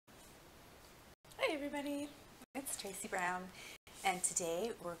Hi everybody, it's Tracy Brown, and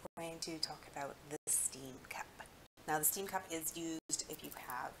today we're going to talk about the steam cup. Now the steam cup is used if you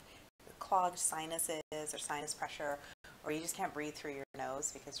have clogged sinuses or sinus pressure, or you just can't breathe through your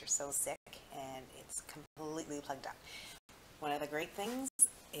nose because you're so sick and it's completely plugged up. One of the great things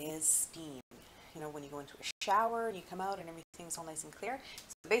is steam. You know, when you go into a shower and you come out and everything's all nice and clear.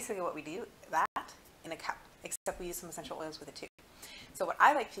 So basically what we do, that in a cup, except we use some essential oils with it too. So what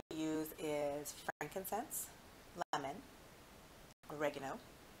I like to use is frankincense, lemon, oregano,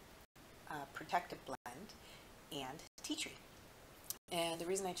 protective blend, and tea tree. And the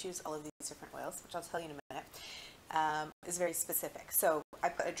reason I choose all of these different oils, which I'll tell you in a minute, is very specific. So I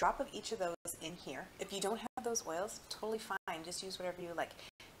put a drop of each of those in here. If you don't have those oils, totally fine. Just use whatever you like.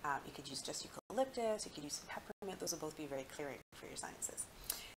 You could use just eucalyptus, you could use some peppermint. Those will both be very clearing for your sinuses.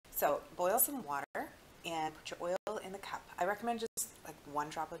 So boil some water and put your oil in the cup. I recommend just like one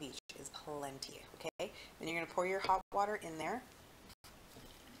drop of each is plenty, okay? Then you're going to pour your hot water in there,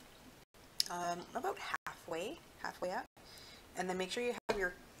 about halfway up, and then make sure you have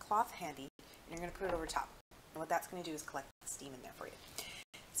your cloth handy, and you're going to put it over top. And what that's going to do is collect the steam in there for you.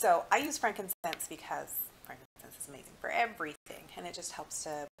 So I use frankincense because frankincense is amazing for everything, and it just helps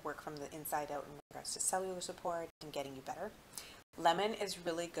to work from the inside out in regards to cellular support and getting you better. Lemon is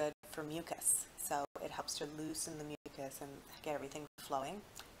really good for mucus, so it helps to loosen the mucus and get everything flowing.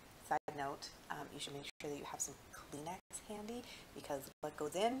 Side note, you should make sure that you have some Kleenex handy because what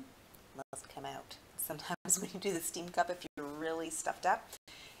goes in must come out. Sometimes when you do the steam cup, if you're really stuffed up,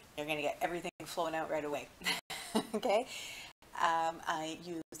 you're going to get everything flowing out right away. Okay? I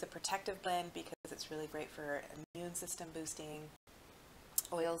use the protective blend because it's really great for immune system boosting.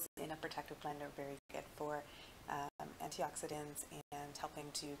 Oils in a protective blend are very good for antioxidants and helping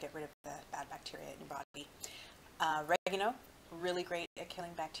to get rid of the bad bacteria in your body. Oregano, really great at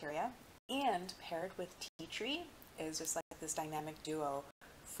killing bacteria, and paired with tea tree is just like this dynamic duo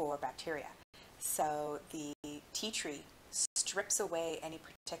for bacteria. So the tea tree strips away any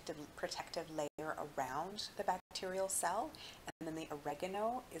protective layer around the bacterial cell, and then the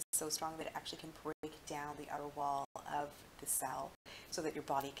oregano is so strong that it actually can break down the outer wall of the cell so that your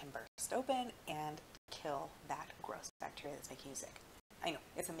body can burst open and kill that gross bacteria that's making you sick. I know,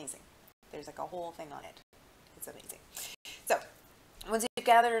 it's amazing. There's like a whole thing on it. It's amazing. So once you've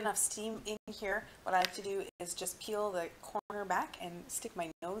gathered enough steam in here, what I like to do is just peel the corner back and stick my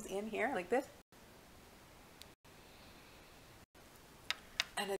nose in here like this.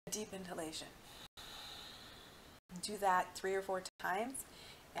 And a deep inhalation. Do that 3 or 4 times,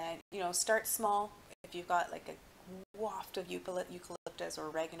 and start small. If you've got like a waft of eucalyptus or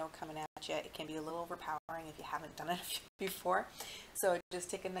oregano coming at you, it can be a little overpowering if you haven't done it before. So just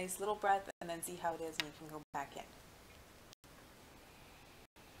take a nice little breath and then see how it is, and you can go back in.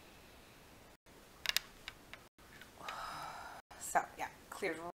 So yeah,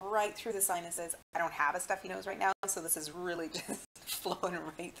 cleared right through the sinuses. I don't have a stuffy nose right now, so this is really just flowing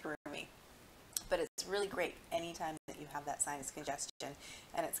right through me. But it's really great anytime that you have that sinus congestion,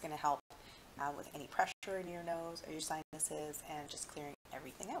 and it's going to help with any pressure in your nose or your sinuses and just clearing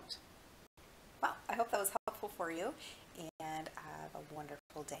everything out. Well, I hope that was helpful for you, and have a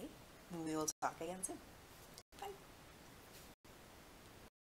wonderful day. We will talk again soon.